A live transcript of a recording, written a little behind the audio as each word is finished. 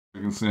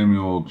2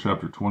 Samuel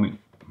chapter 20.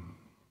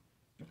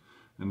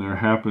 And there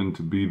happened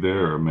to be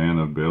there a man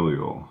of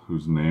Belial,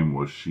 whose name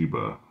was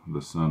Sheba,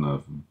 the son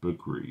of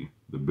Bichri,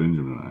 the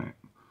Benjaminite.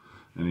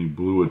 And he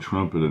blew a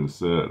trumpet and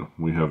said,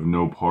 We have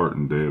no part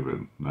in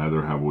David,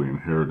 neither have we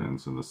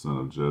inheritance in the son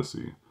of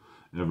Jesse.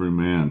 Every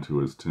man to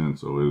his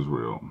tents, O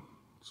Israel.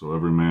 So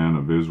every man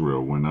of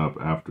Israel went up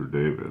after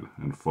David,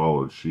 and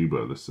followed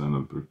Sheba, the son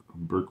of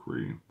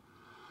Bichri.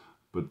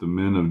 But the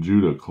men of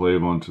Judah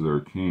clave unto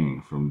their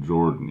king from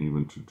Jordan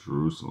even to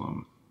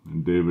Jerusalem.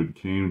 And David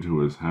came to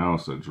his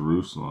house at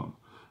Jerusalem,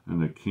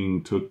 and the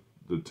king took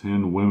the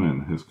 10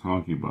 women his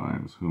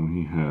concubines, whom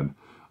he had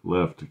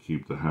left to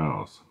keep the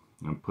house,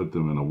 and put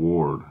them in a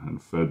ward, and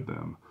fed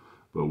them,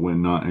 but went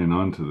not in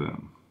unto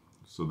them.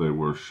 So they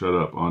were shut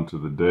up unto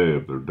the day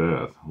of their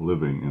death,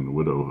 living in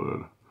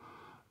widowhood.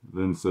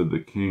 Then said the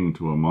king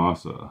to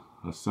Amasa,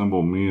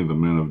 Assemble me the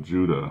men of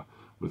Judah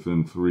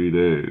within 3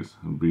 days,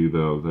 and be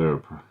thou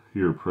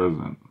here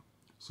present.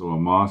 So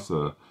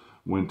Amasa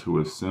went to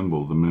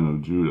assemble the men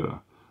of Judah,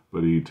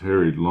 but he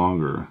tarried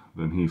longer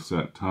than he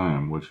set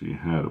time which he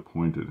had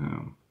appointed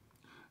him.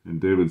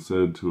 And David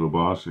said to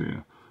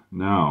Abashi,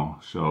 Now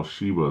shall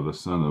Sheba the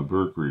son of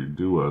Bichri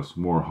do us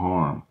more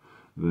harm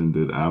than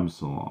did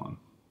Absalom.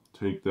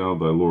 Take thou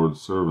thy Lord's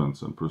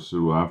servants and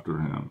pursue after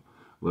him,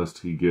 lest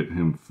he get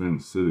him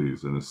fenced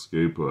cities and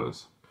escape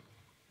us.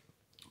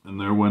 And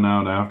there went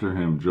out after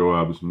him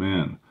Joab's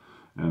men,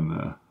 and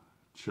the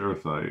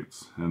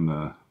Cherethites, and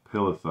the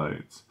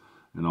Pelethites,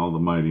 and all the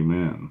mighty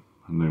men.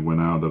 And they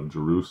went out of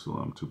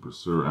Jerusalem to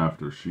pursue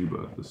after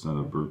Sheba, the son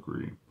of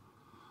Bichri.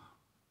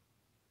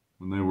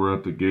 When they were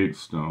at the gate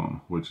stone,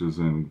 which is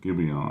in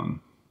Gibeon,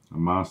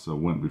 Amasa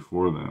went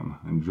before them,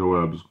 and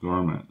Joab's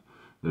garment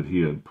that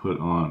he had put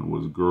on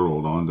was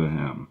girdled onto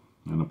him,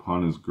 and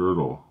upon his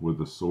girdle with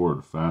the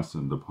sword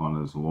fastened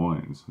upon his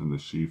loins, and the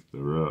sheath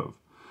thereof.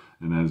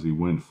 And as he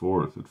went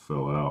forth, it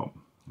fell out.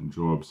 And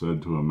Joab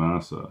said to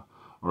Amasa,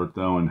 Art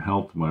thou in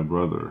health, my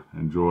brother?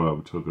 And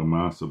Joab took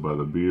Amasa by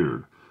the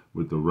beard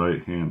with the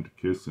right hand to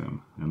kiss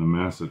him. And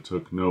Amasa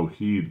took no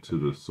heed to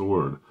the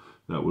sword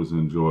that was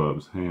in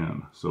Joab's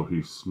hand. So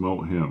he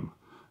smote him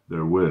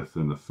therewith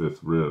in the 5th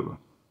rib,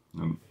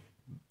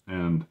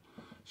 and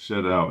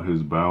shed out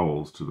his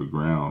bowels to the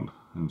ground,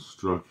 and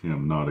struck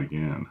him not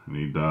again, and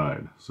he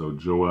died. So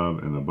Joab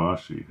and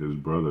Abashi his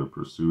brother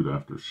pursued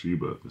after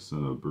Sheba, the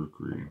son of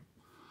Bichri.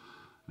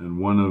 And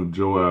one of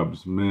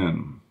Joab's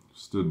men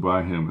stood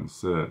by him and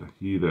said,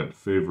 He that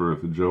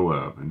favoreth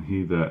Joab, and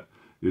he that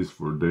is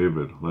for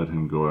David, let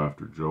him go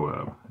after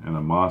Joab. And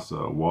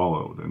Amasa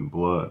wallowed in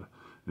blood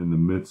in the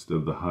midst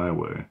of the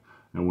highway.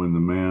 And when the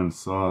man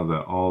saw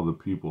that all the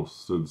people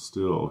stood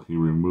still, he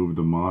removed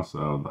Amasa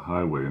out of the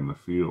highway in the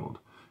field,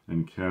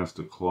 and cast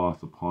a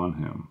cloth upon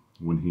him.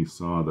 When he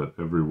saw that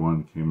every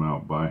one came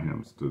out by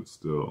him, stood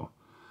still.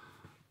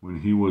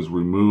 When he was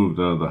removed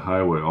out of the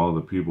highway, all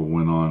the people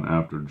went on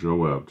after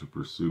Joab to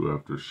pursue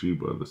after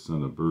Sheba, the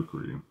son of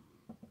Bichri.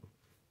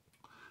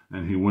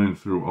 And he went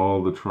through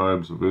all the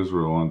tribes of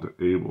Israel unto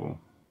Abel,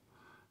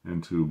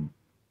 and to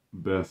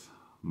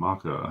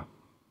Beth-Makkah,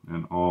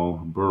 and all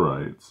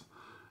Burites,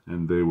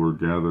 and they were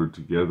gathered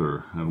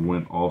together, and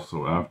went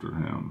also after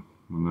him.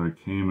 And they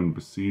came and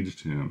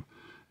besieged him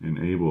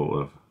in Abel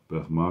of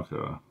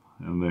Beth-Makkah,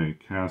 and they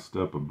cast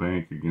up a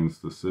bank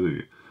against the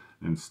city,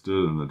 and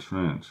stood in the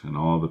trench, and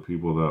all the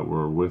people that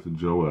were with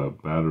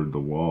Joab battered the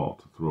wall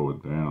to throw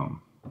it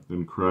down.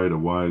 Then cried a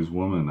wise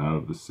woman out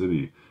of the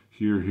city,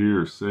 Hear,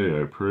 hear,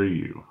 say, I pray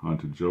you,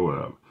 unto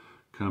Joab,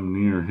 Come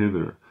near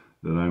hither,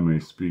 that I may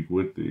speak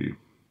with thee.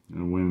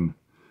 And when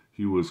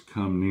he was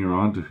come near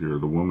unto her,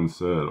 the woman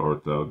said,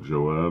 Art thou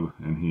Joab?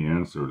 And he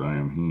answered, I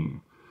am he.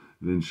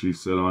 Then she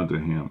said unto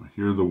him,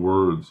 Hear the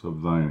words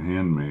of thine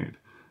handmaid.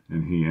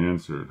 And he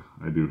answered,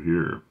 I do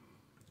hear.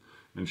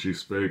 And she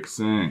spake,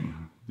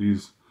 saying,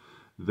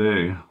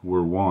 They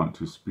were wont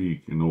to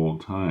speak in old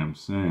times,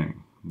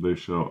 saying, They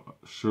shall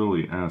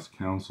surely ask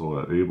counsel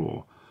at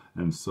Abel,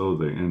 and so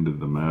they ended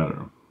the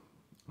matter.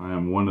 I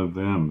am one of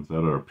them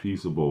that are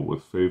peaceable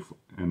with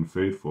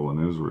faithful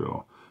in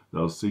Israel.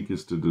 Thou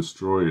seekest to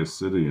destroy a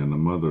city and a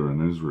mother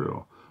in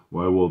Israel.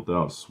 Why wilt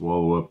thou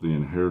swallow up the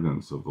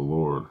inheritance of the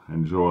Lord?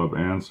 And Joab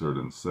answered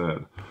and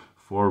said,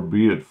 Far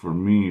be it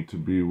from me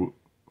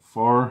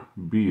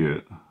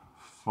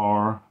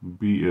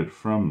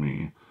from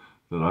me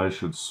that I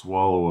should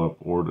swallow up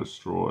or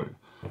destroy.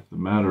 The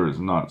matter is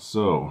not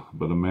so,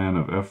 but a man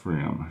of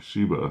Ephraim,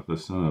 Sheba, the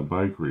son of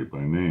Bichri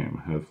by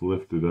name, hath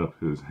lifted up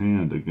his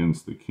hand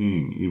against the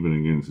king, even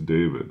against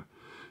David.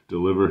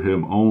 Deliver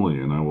him only,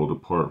 and I will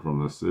depart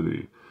from the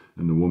city.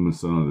 And the woman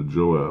said unto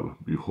Joab,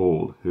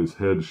 Behold, his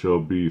head shall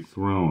be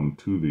thrown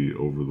to thee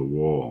over the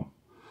wall.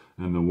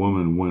 And the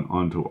woman went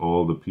unto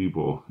all the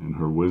people in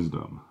her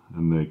wisdom,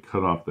 and they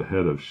cut off the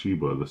head of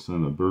Sheba, the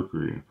son of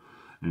Bichri,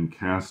 and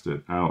cast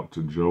it out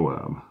to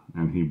Joab,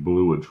 and he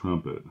blew a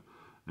trumpet,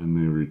 and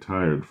they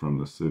retired from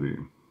the city,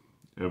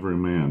 every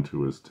man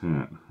to his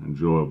tent, and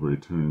Joab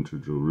returned to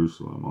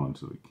Jerusalem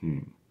unto the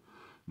king.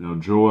 Now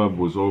Joab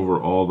was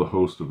over all the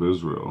host of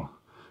Israel,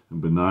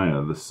 and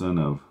Benaiah the son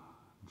of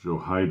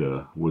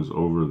Jehoiada was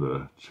over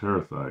the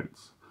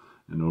Cherethites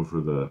and over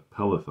the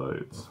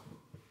Pelethites,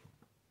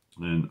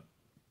 and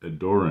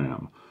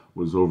Adoram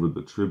was over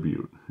the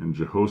tribute, and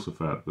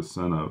Jehoshaphat the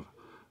son of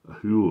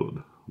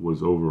Ahilud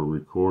was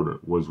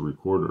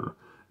recorder,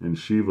 and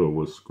Shiva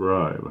was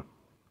scribe,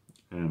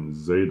 and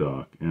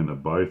Zadok and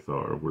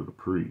Abiathar were the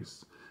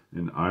priests,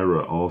 and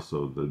Ira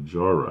also the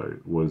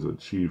Jarite was a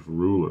chief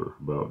ruler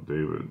about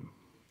David.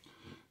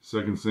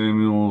 2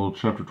 Samuel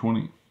chapter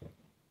 20.